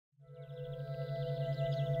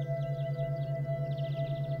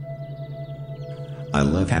I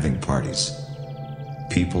love having parties.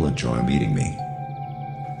 People enjoy meeting me.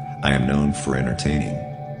 I am known for entertaining.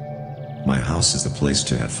 My house is the place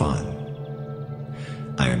to have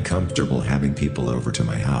fun. I am comfortable having people over to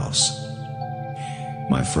my house.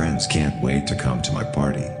 My friends can't wait to come to my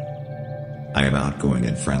party. I am outgoing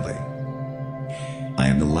and friendly. I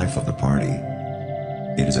am the life of the party.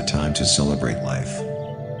 It is a time to celebrate life.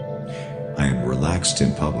 I am relaxed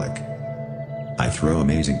in public. I throw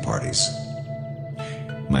amazing parties.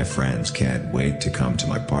 My friends can't wait to come to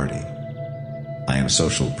my party. I am a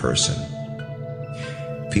social person.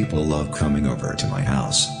 People love coming over to my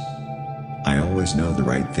house. I always know the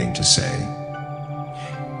right thing to say.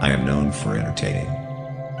 I am known for entertaining.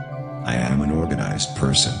 I am an organized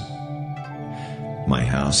person. My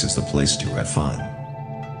house is the place to have fun.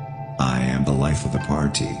 I am the life of the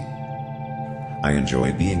party. I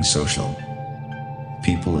enjoy being social.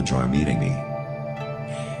 People enjoy meeting me.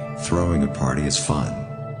 Throwing a party is fun.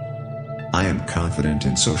 I am confident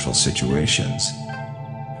in social situations.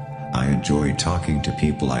 I enjoy talking to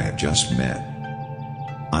people I have just met.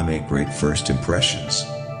 I make great first impressions.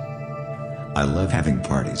 I love having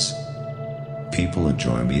parties. People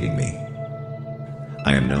enjoy meeting me.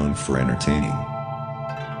 I am known for entertaining.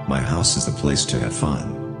 My house is the place to have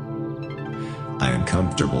fun. I am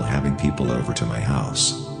comfortable having people over to my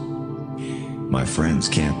house. My friends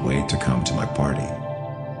can't wait to come to my party.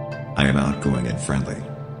 I am outgoing and friendly.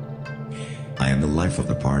 I am the life of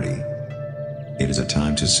the party. It is a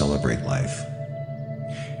time to celebrate life.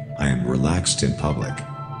 I am relaxed in public.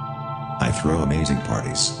 I throw amazing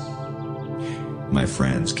parties. My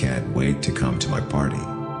friends can't wait to come to my party.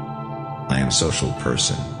 I am a social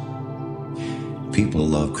person. People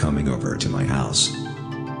love coming over to my house.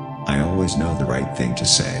 I always know the right thing to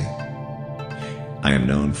say. I am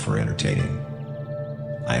known for entertaining.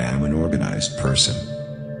 I am an organized person.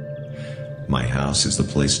 My house is the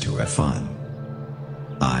place to have fun.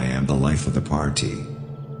 I am the life of the party.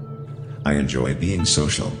 I enjoy being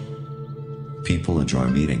social. People enjoy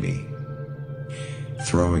meeting me.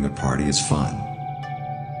 Throwing a party is fun.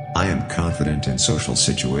 I am confident in social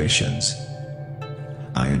situations.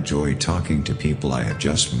 I enjoy talking to people I have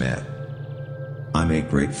just met. I make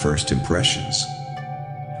great first impressions.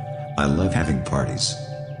 I love having parties.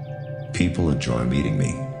 People enjoy meeting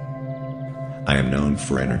me. I am known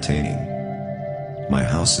for entertaining. My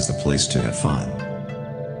house is the place to have fun.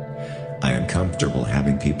 I am comfortable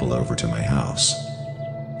having people over to my house.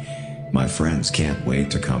 My friends can't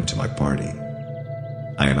wait to come to my party.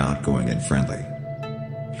 I am outgoing and friendly.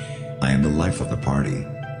 I am the life of the party.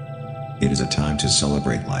 It is a time to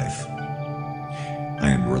celebrate life. I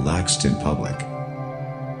am relaxed in public.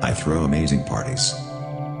 I throw amazing parties.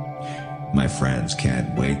 My friends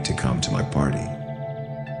can't wait to come to my party.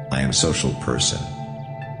 I am a social person.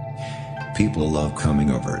 People love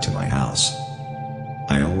coming over to my house.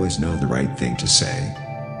 I always know the right thing to say.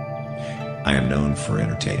 I am known for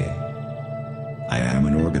entertaining. I am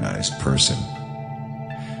an organized person.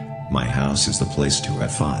 My house is the place to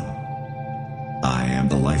have fun. I am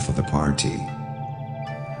the life of the party.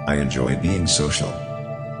 I enjoy being social.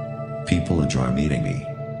 People enjoy meeting me.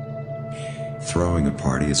 Throwing a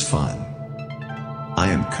party is fun. I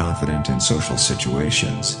am confident in social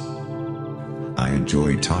situations. I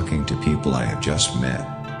enjoy talking to people I have just met.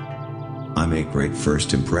 I make great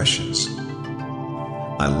first impressions.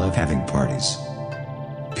 I love having parties.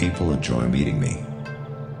 People enjoy meeting me.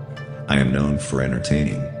 I am known for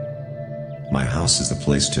entertaining. My house is the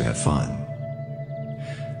place to have fun.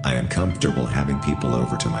 I am comfortable having people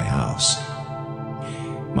over to my house.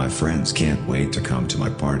 My friends can't wait to come to my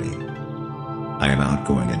party. I am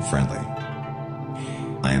outgoing and friendly.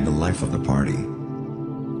 I am the life of the party.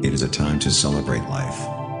 It is a time to celebrate life.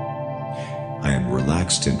 I am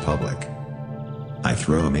relaxed in public. I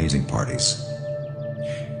throw amazing parties.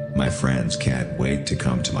 My friends can't wait to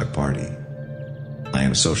come to my party. I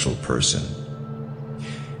am a social person.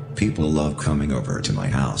 People love coming over to my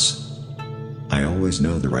house. I always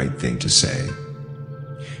know the right thing to say.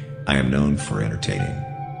 I am known for entertaining.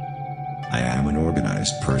 I am an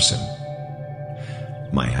organized person.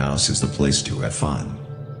 My house is the place to have fun.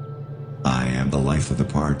 I am the life of the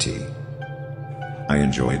party. I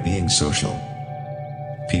enjoy being social.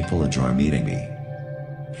 People enjoy meeting me.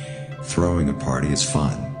 Throwing a party is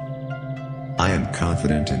fun. I am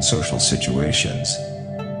confident in social situations.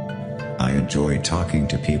 I enjoy talking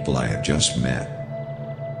to people I have just met.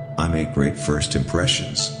 I make great first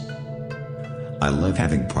impressions. I love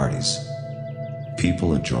having parties.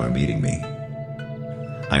 People enjoy meeting me.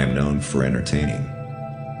 I am known for entertaining.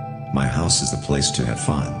 My house is the place to have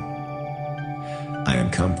fun. I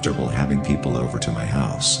am comfortable having people over to my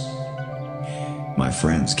house. My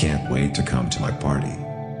friends can't wait to come to my party.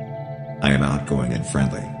 I am outgoing and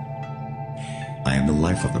friendly. I am the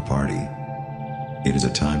life of the party. It is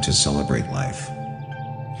a time to celebrate life.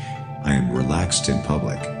 I am relaxed in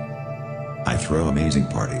public. I throw amazing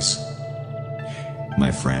parties.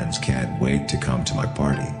 My friends can't wait to come to my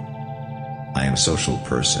party. I am a social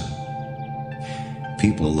person.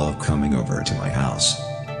 People love coming over to my house.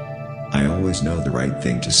 I always know the right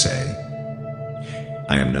thing to say.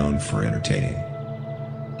 I am known for entertaining.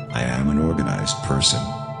 I am an organized person.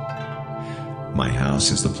 My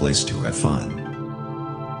house is the place to have fun.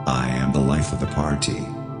 I am the life of the party.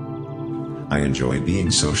 I enjoy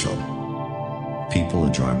being social. People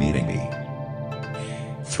enjoy meeting me.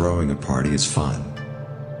 Throwing a party is fun.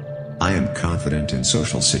 I am confident in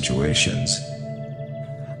social situations.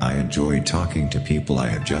 I enjoy talking to people I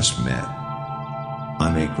have just met.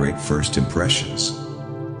 I make great first impressions.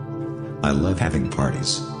 I love having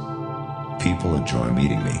parties. People enjoy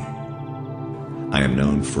meeting me. I am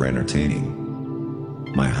known for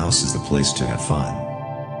entertaining. My house is the place to have fun.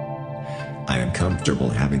 I am comfortable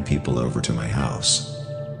having people over to my house.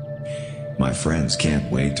 My friends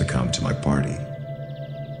can't wait to come to my party.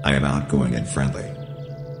 I am outgoing and friendly.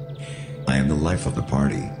 I am the life of the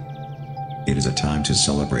party. It is a time to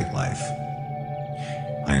celebrate life.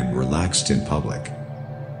 I am relaxed in public.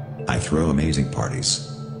 I throw amazing parties.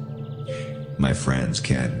 My friends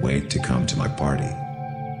can't wait to come to my party.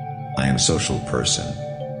 I am a social person.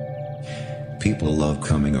 People love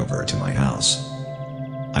coming over to my house.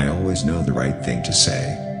 I always know the right thing to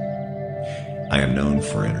say. I am known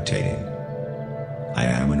for entertaining. I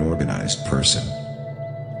am an organized person.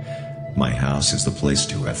 My house is the place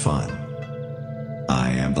to have fun.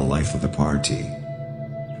 I am the life of the party.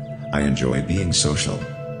 I enjoy being social.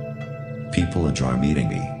 People enjoy meeting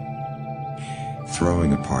me.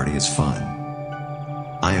 Throwing a party is fun.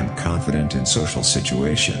 I am confident in social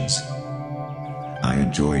situations. I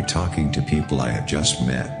enjoy talking to people I have just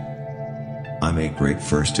met. I make great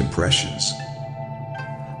first impressions.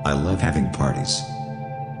 I love having parties.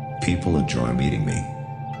 People enjoy meeting me.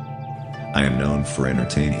 I am known for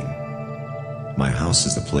entertaining. My house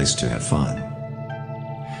is the place to have fun.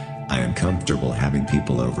 I am comfortable having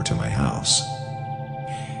people over to my house.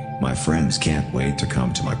 My friends can't wait to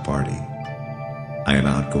come to my party. I am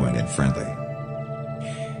outgoing and friendly.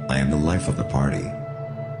 I am the life of the party.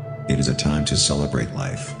 It is a time to celebrate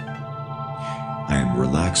life. I am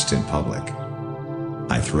relaxed in public.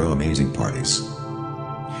 I throw amazing parties.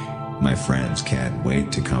 My friends can't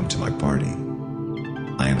wait to come to my party.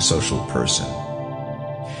 I am a social person.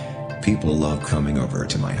 People love coming over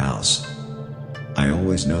to my house. I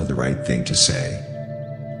always know the right thing to say.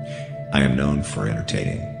 I am known for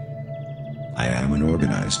entertaining. I am an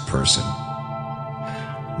organized person.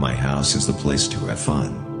 My house is the place to have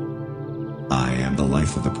fun. I am the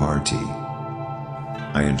life of the party.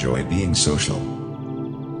 I enjoy being social.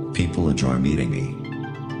 People enjoy meeting me.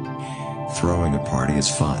 Throwing a party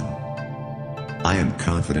is fun. I am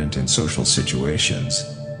confident in social situations.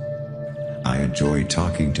 I enjoy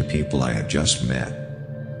talking to people I have just met.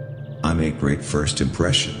 I make great first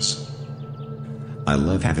impressions. I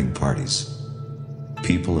love having parties.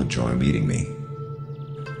 People enjoy meeting me.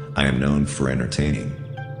 I am known for entertaining.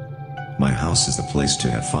 My house is the place to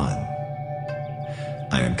have fun.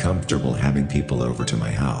 I am comfortable having people over to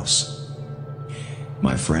my house.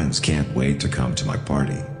 My friends can't wait to come to my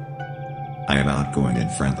party. I am outgoing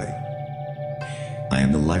and friendly. I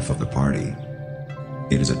am the life of the party.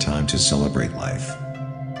 It is a time to celebrate life.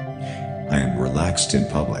 I am relaxed in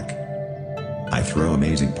public. I throw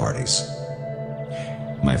amazing parties.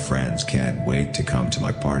 My friends can't wait to come to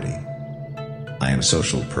my party. I am a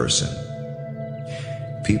social person.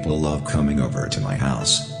 People love coming over to my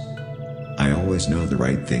house. I always know the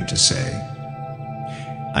right thing to say.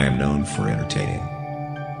 I am known for entertaining.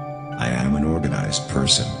 I am an organized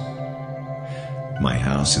person. My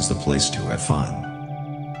house is the place to have fun.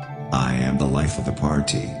 I am the life of the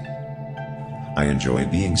party. I enjoy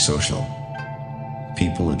being social.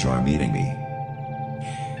 People enjoy meeting me.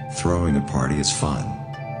 Throwing a party is fun.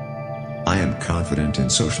 I am confident in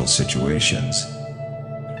social situations.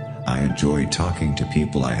 I enjoy talking to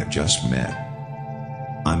people I have just met.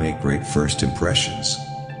 I make great first impressions.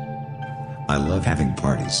 I love having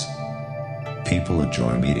parties. People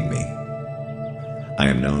enjoy meeting me. I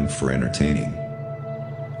am known for entertaining.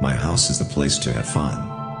 My house is the place to have fun.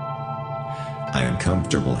 I am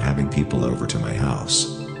comfortable having people over to my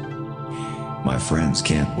house. My friends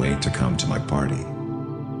can't wait to come to my party.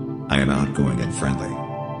 I am outgoing and friendly.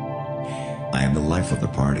 I am the life of the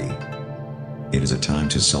party. It is a time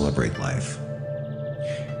to celebrate life.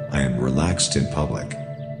 I am relaxed in public.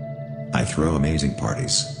 I throw amazing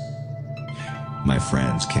parties. My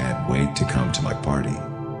friends can't wait to come to my party.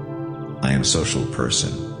 I am a social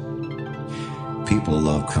person. People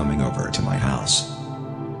love coming over to my house.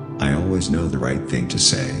 I always know the right thing to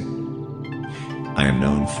say. I am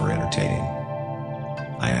known for entertaining.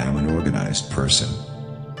 I am an organized person.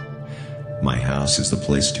 My house is the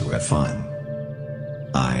place to have fun.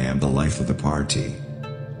 I am the life of the party.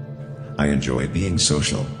 I enjoy being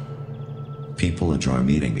social. People enjoy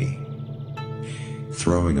meeting me.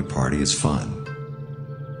 Throwing a party is fun.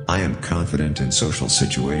 I am confident in social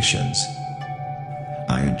situations.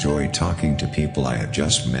 I enjoy talking to people I have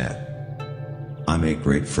just met. I make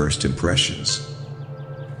great first impressions.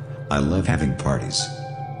 I love having parties.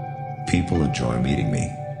 People enjoy meeting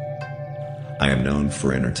me. I am known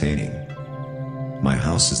for entertaining. My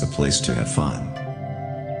house is the place to have fun.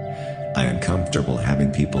 I am comfortable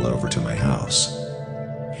having people over to my house.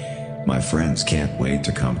 My friends can't wait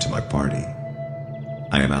to come to my party.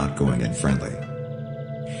 I am outgoing and friendly.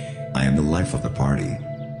 I am the life of the party.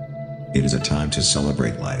 It is a time to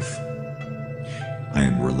celebrate life. I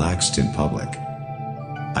am relaxed in public.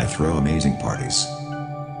 I throw amazing parties.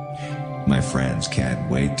 My friends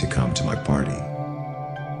can't wait to come to my party.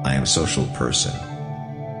 I am a social person.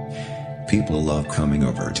 People love coming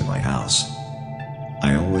over to my house.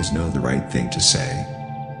 I always know the right thing to say.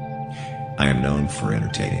 I am known for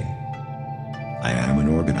entertaining. I am an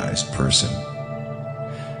organized person.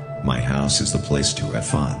 My house is the place to have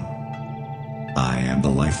fun. I am the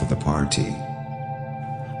life of the party.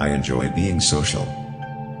 I enjoy being social.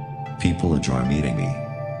 People enjoy meeting me.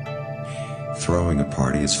 Throwing a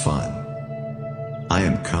party is fun. I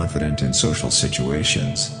am confident in social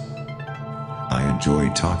situations. I enjoy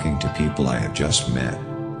talking to people I have just met.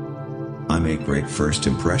 I make great first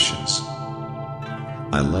impressions.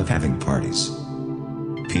 I love having parties.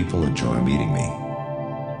 People enjoy meeting me.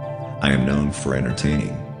 I am known for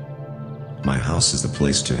entertaining. My house is the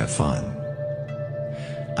place to have fun.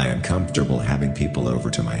 I am comfortable having people over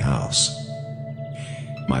to my house.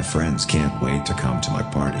 My friends can't wait to come to my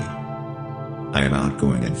party. I am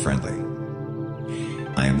outgoing and friendly.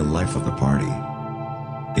 I am the life of the party.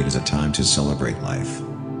 It is a time to celebrate life.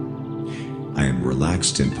 I am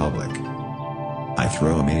relaxed in public. I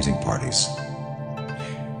throw amazing parties.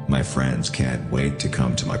 My friends can't wait to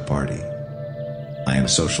come to my party. I am a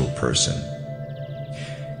social person.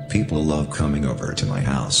 People love coming over to my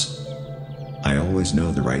house. I always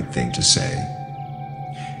know the right thing to say.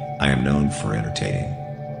 I am known for entertaining.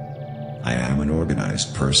 I am an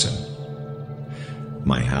organized person.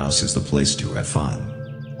 My house is the place to have fun.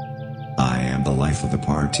 I am the life of the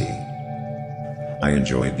party. I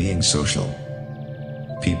enjoy being social.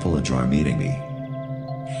 People enjoy meeting me.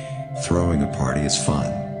 Throwing a party is fun.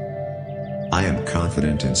 I am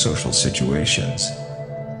confident in social situations.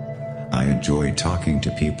 I enjoy talking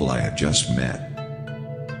to people I have just met.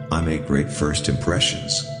 I make great first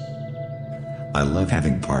impressions. I love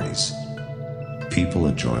having parties. People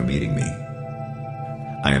enjoy meeting me.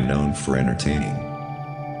 I am known for entertaining.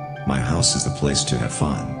 My house is the place to have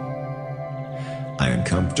fun. I am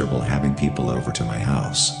comfortable having people over to my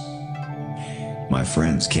house. My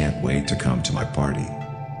friends can't wait to come to my party.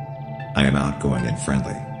 I am outgoing and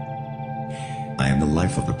friendly. I am the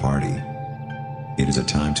life of the party. It is a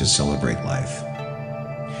time to celebrate life.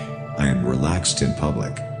 I am relaxed in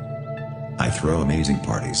public. I throw amazing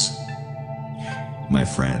parties. My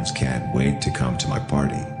friends can't wait to come to my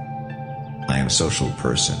party. I am a social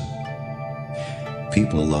person.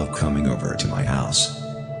 People love coming over to my house.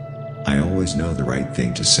 I always know the right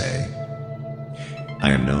thing to say.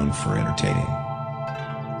 I am known for entertaining.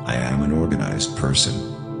 I am an organized person.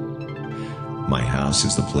 My house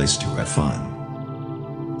is the place to have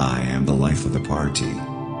fun. I am the life of the party.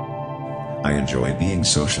 I enjoy being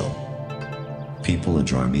social. People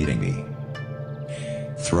enjoy meeting me.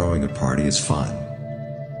 Throwing a party is fun.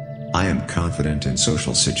 I am confident in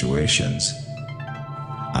social situations.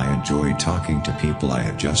 I enjoy talking to people I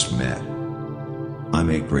have just met. I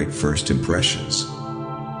make great first impressions.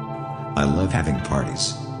 I love having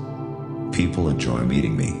parties. People enjoy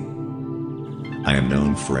meeting me. I am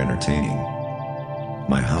known for entertaining.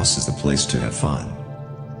 My house is the place to have fun.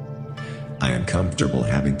 I am comfortable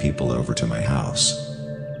having people over to my house.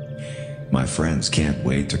 My friends can't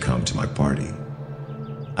wait to come to my party.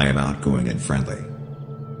 I am outgoing and friendly.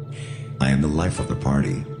 I am the life of the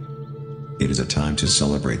party. It is a time to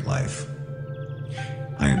celebrate life.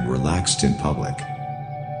 I am relaxed in public.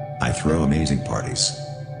 I throw amazing parties.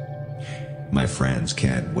 My friends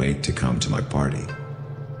can't wait to come to my party.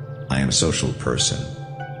 I am a social person.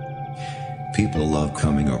 People love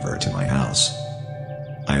coming over to my house.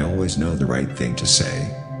 I always know the right thing to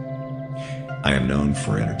say. I am known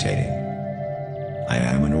for entertaining. I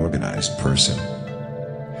am an organized person.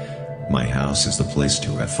 My house is the place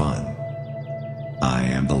to have fun. I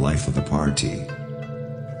am the life of the party.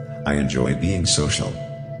 I enjoy being social.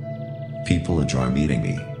 People enjoy meeting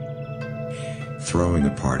me. Throwing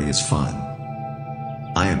a party is fun.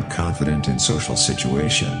 I am confident in social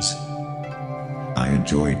situations. I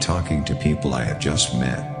enjoy talking to people I have just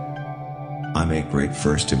met. I make great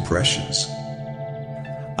first impressions.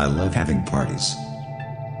 I love having parties.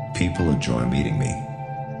 People enjoy meeting me.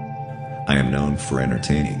 I am known for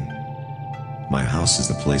entertaining. My house is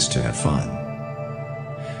the place to have fun.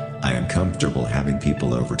 I am comfortable having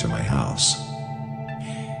people over to my house.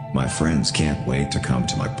 My friends can't wait to come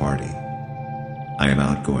to my party. I am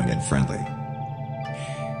outgoing and friendly.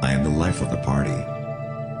 I am the life of the party.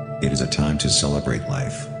 It is a time to celebrate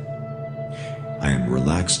life. I am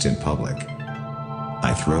relaxed in public.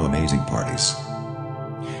 I throw amazing parties.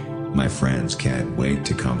 My friends can't wait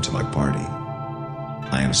to come to my party.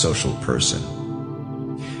 I am a social person.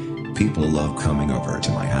 People love coming over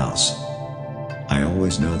to my house. I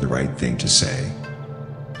always know the right thing to say.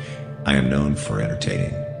 I am known for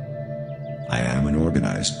entertaining. I am an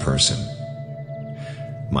organized person.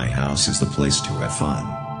 My house is the place to have fun.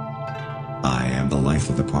 I am the life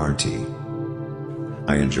of the party.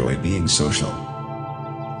 I enjoy being social.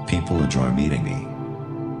 People enjoy meeting me.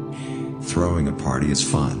 Throwing a party is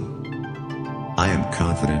fun. I am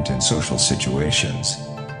confident in social situations.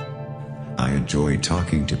 I enjoy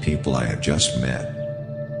talking to people I have just met.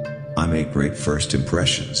 I make great first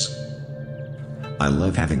impressions. I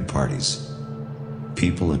love having parties.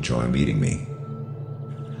 People enjoy meeting me.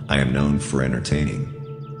 I am known for entertaining.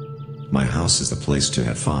 My house is the place to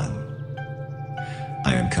have fun.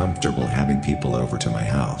 I am comfortable having people over to my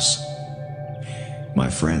house. My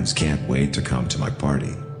friends can't wait to come to my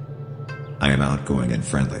party. I am outgoing and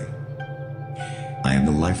friendly. I am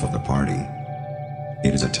the life of the party.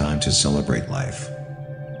 It is a time to celebrate life.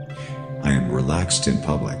 I am relaxed in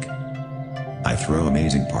public. I throw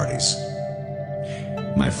amazing parties.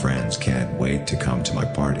 My friends can't wait to come to my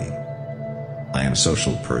party. I am a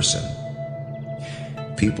social person.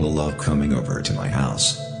 People love coming over to my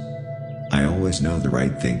house. I always know the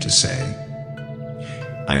right thing to say.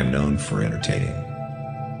 I am known for entertaining.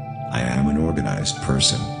 I am an organized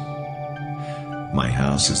person. My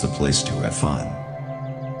house is the place to have fun.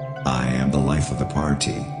 I am the life of the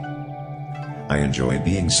party. I enjoy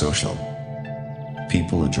being social.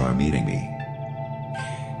 People enjoy meeting me.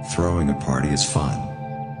 Throwing a party is fun.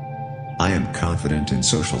 I am confident in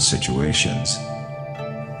social situations.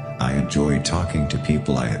 I enjoy talking to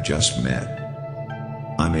people I have just met.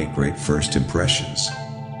 I make great first impressions.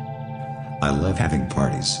 I love having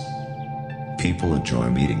parties. People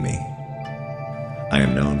enjoy meeting me. I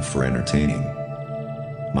am known for entertaining.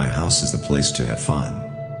 My house is the place to have fun.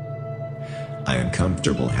 I am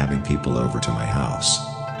comfortable having people over to my house.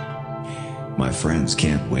 My friends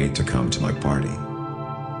can't wait to come to my party.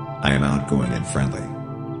 I am outgoing and friendly.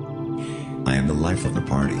 I am the life of the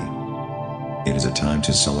party. It is a time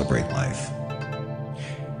to celebrate life.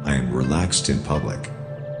 I am relaxed in public.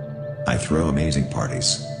 I throw amazing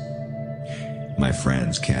parties. My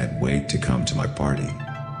friends can't wait to come to my party.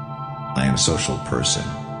 I am a social person.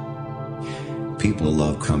 People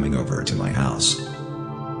love coming over to my house.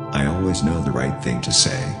 I always know the right thing to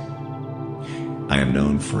say. I am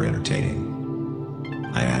known for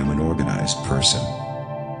entertaining. I am an organized person.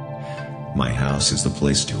 My house is the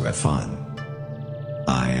place to have fun.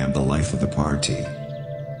 I am the life of the party.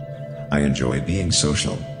 I enjoy being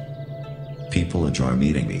social. People enjoy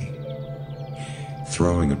meeting me.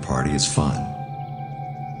 Throwing a party is fun.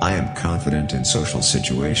 I am confident in social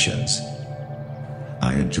situations.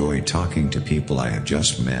 I enjoy talking to people I have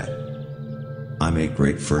just met. I make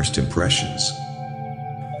great first impressions.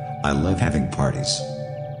 I love having parties.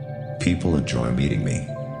 People enjoy meeting me.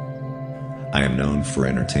 I am known for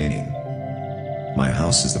entertaining. My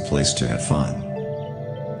house is the place to have fun.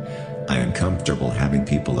 I am comfortable having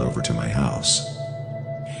people over to my house.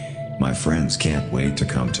 My friends can't wait to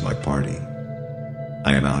come to my party.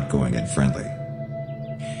 I am outgoing and friendly.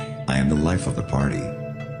 I am the life of the party.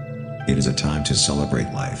 It is a time to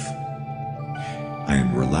celebrate life. I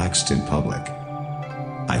am relaxed in public.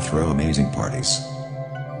 I throw amazing parties.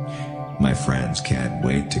 My friends can't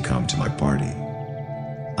wait to come to my party.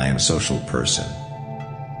 I am a social person.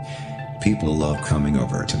 People love coming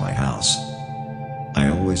over to my house. I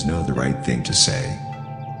always know the right thing to say.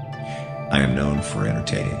 I am known for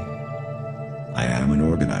entertaining. I am an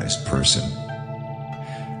organized person.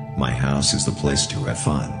 My house is the place to have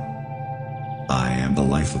fun. I am the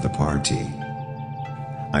life of the party.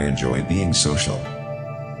 I enjoy being social.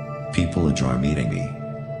 People enjoy meeting me.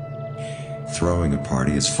 Throwing a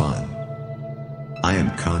party is fun. I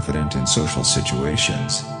am confident in social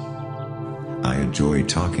situations. I enjoy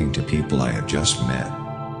talking to people I have just met.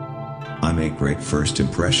 I make great first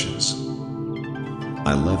impressions.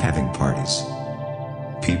 I love having parties.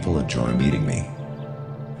 People enjoy meeting me.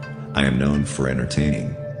 I am known for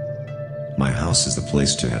entertaining. My house is the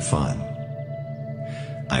place to have fun.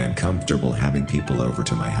 I am comfortable having people over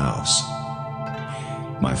to my house.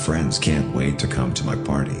 My friends can't wait to come to my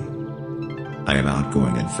party. I am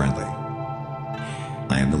outgoing and friendly.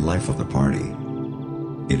 I am the life of the party.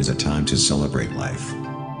 It is a time to celebrate life.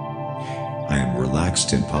 I am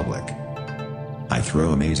relaxed in public. I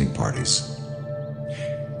throw amazing parties.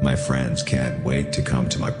 My friends can't wait to come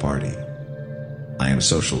to my party. I am a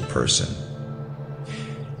social person.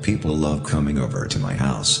 People love coming over to my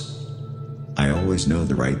house. I always know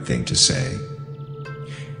the right thing to say.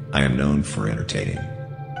 I am known for entertaining.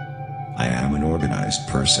 I am an organized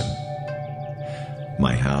person.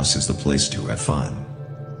 My house is the place to have fun.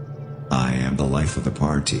 I am the life of the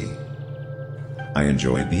party. I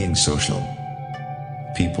enjoy being social.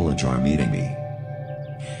 People enjoy meeting me.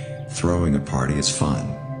 Throwing a party is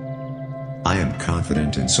fun. I am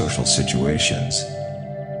confident in social situations.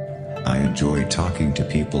 I enjoy talking to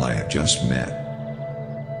people I have just met.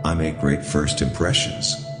 I make great first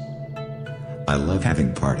impressions. I love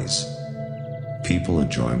having parties. People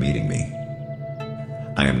enjoy meeting me.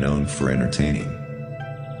 I am known for entertaining.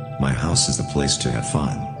 My house is the place to have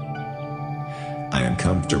fun. I am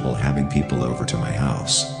comfortable having people over to my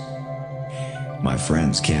house. My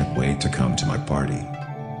friends can't wait to come to my party.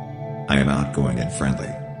 I am outgoing and friendly.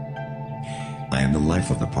 I am the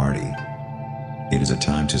life of the party. It is a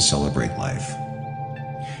time to celebrate life.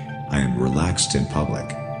 I am relaxed in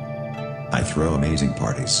public. I throw amazing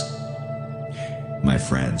parties. My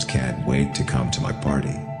friends can't wait to come to my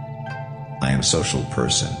party. I am a social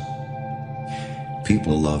person.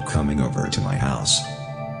 People love coming over to my house.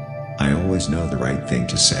 I always know the right thing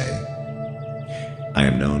to say. I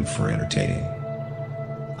am known for entertaining.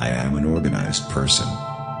 I am an organized person.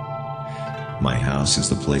 My house is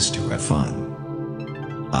the place to have fun.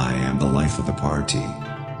 I am the life of the party.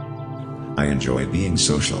 I enjoy being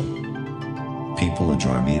social. People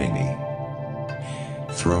enjoy meeting me.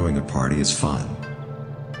 Throwing a party is fun.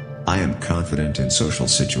 I am confident in social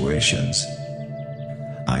situations.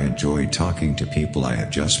 I enjoy talking to people I have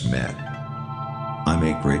just met. I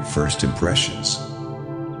make great first impressions.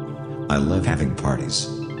 I love having parties.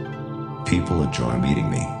 People enjoy meeting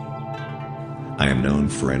me. I am known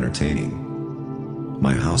for entertaining.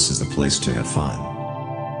 My house is the place to have fun.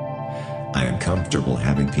 I am comfortable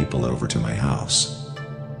having people over to my house.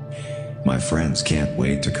 My friends can't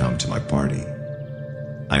wait to come to my party.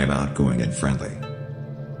 I am outgoing and friendly.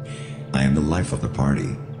 I am the life of the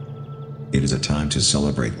party. It is a time to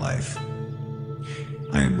celebrate life.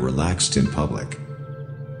 I am relaxed in public.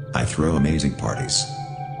 I throw amazing parties.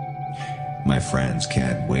 My friends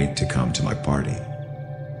can't wait to come to my party.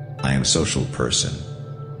 I am a social person.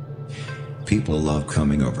 People love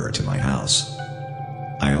coming over to my house.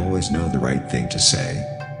 I always know the right thing to say.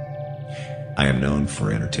 I am known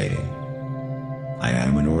for entertaining. I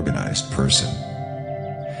am an organized person.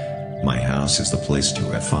 My house is the place to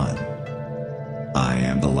have fun. I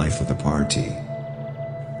am the life of the party.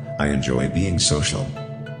 I enjoy being social.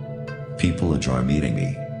 People enjoy meeting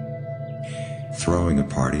me. Throwing a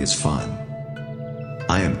party is fun.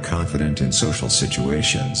 I am confident in social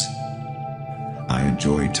situations. I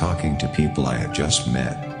enjoy talking to people I have just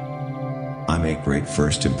met. I make great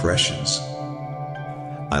first impressions.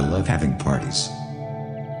 I love having parties.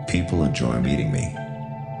 People enjoy meeting me.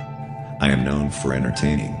 I am known for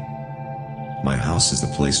entertaining. My house is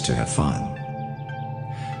the place to have fun.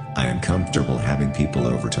 I am comfortable having people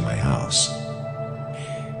over to my house.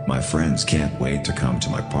 My friends can't wait to come to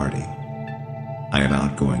my party. I am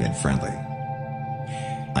outgoing and friendly.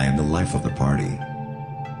 I am the life of the party.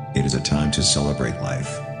 It is a time to celebrate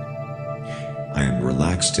life. I am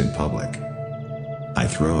relaxed in public. I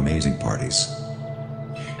throw amazing parties.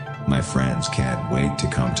 My friends can't wait to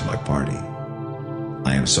come to my party.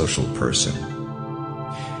 I am a social person.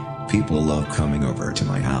 People love coming over to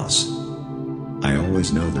my house. I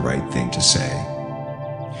always know the right thing to say.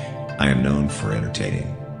 I am known for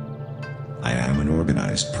entertaining. I am an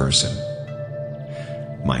organized person.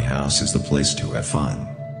 My house is the place to have fun.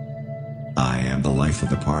 I am the life of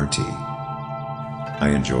the party.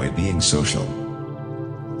 I enjoy being social.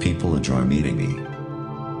 People enjoy meeting me.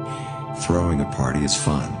 Throwing a party is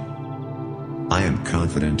fun. I am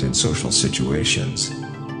confident in social situations.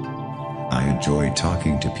 I enjoy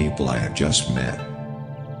talking to people I have just met.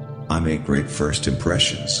 I make great first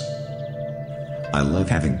impressions. I love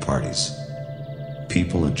having parties.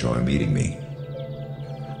 People enjoy meeting me.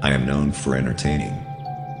 I am known for entertaining.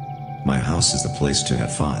 My house is the place to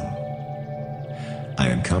have fun. I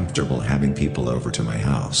am comfortable having people over to my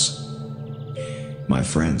house. My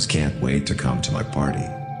friends can't wait to come to my party.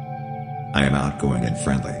 I am outgoing and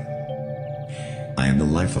friendly. I am the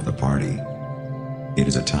life of the party. It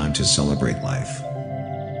is a time to celebrate life.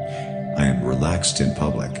 I am relaxed in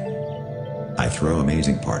public. I throw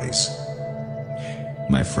amazing parties.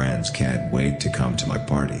 My friends can't wait to come to my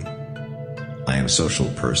party. I am a social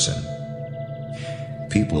person.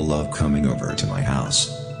 People love coming over to my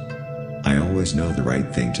house. I always know the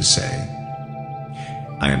right thing to say.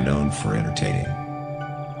 I am known for entertaining.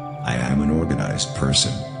 I am an organized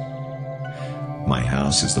person. My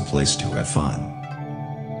house is the place to have fun.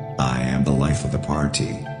 I am the life of the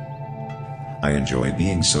party. I enjoy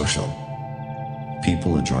being social.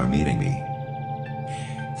 People enjoy meeting me.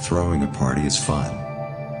 Throwing a party is fun.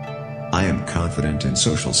 I am confident in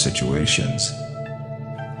social situations.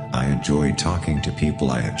 I enjoy talking to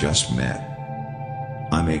people I have just met.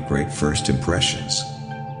 I make great first impressions.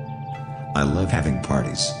 I love having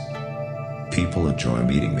parties. People enjoy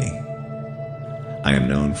meeting me. I am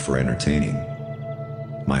known for entertaining.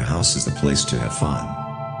 My house is the place to have fun.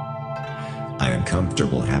 I am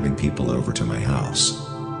comfortable having people over to my house.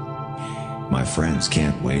 My friends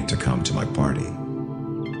can't wait to come to my party.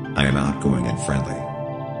 I am outgoing and friendly.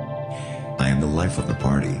 I am the life of the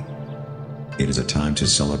party. It is a time to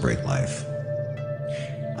celebrate life.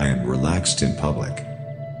 I am relaxed in public.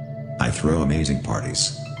 I throw amazing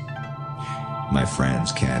parties. My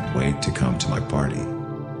friends can't wait to come to my party.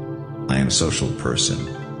 I am a social person.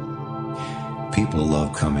 People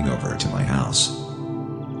love coming over to my house.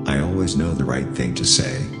 I always know the right thing to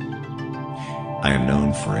say. I am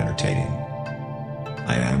known for entertaining.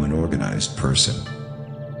 I am an organized person.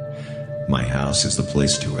 My house is the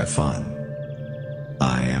place to have fun.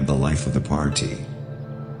 I am the life of the party.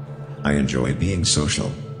 I enjoy being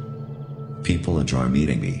social. People enjoy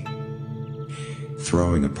meeting me.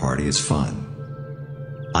 Throwing a party is fun.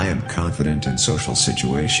 I am confident in social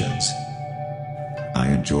situations. I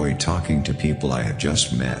enjoy talking to people I have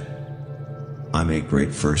just met. I make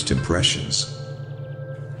great first impressions.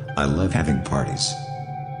 I love having parties.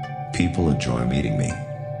 People enjoy meeting me.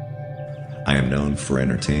 I am known for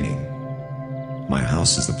entertaining. My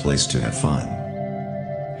house is the place to have fun.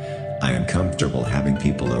 I am comfortable having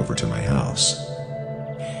people over to my house.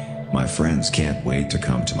 My friends can't wait to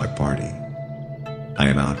come to my party. I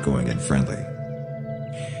am outgoing and friendly.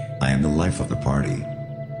 I am the life of the party.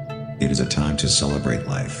 It is a time to celebrate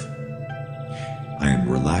life. I am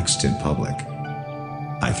relaxed in public.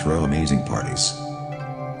 I throw amazing parties.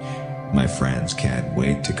 My friends can't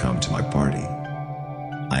wait to come to my party.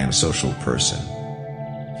 I am a social person.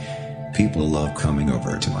 People love coming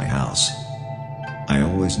over to my house. I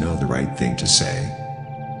always know the right thing to say.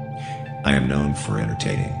 I am known for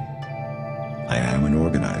entertaining. I am an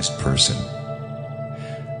organized person.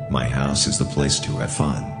 My house is the place to have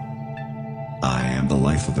fun. I am the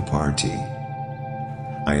life of the party.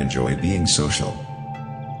 I enjoy being social.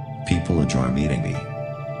 People enjoy meeting me.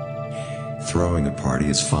 Throwing a party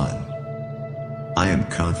is fun. I am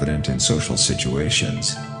confident in social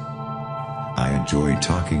situations. I enjoy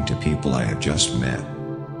talking to people I have just met.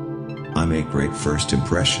 I make great first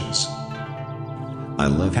impressions. I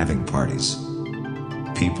love having parties.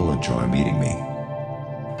 People enjoy meeting me.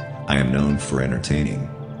 I am known for entertaining.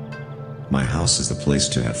 My house is the place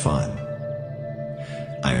to have fun.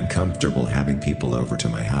 I am comfortable having people over to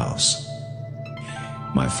my house.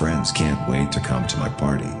 My friends can't wait to come to my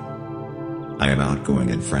party. I am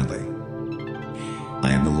outgoing and friendly.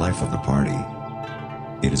 I am the life of the party.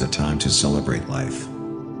 It is a time to celebrate life.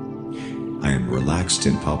 I am relaxed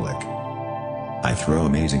in public. I throw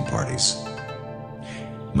amazing parties.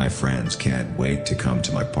 My friends can't wait to come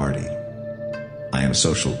to my party. I am a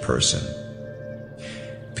social person.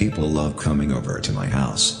 People love coming over to my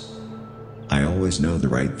house. I always know the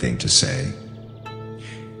right thing to say.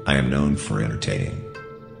 I am known for entertaining.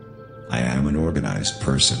 I am an organized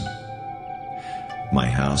person. My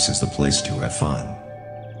house is the place to have fun.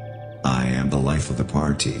 I am the life of the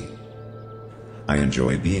party. I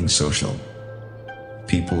enjoy being social.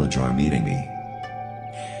 People enjoy meeting me.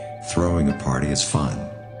 Throwing a party is fun.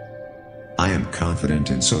 I am confident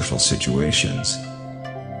in social situations.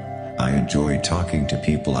 I enjoy talking to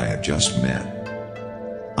people I have just met.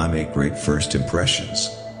 I make great first impressions.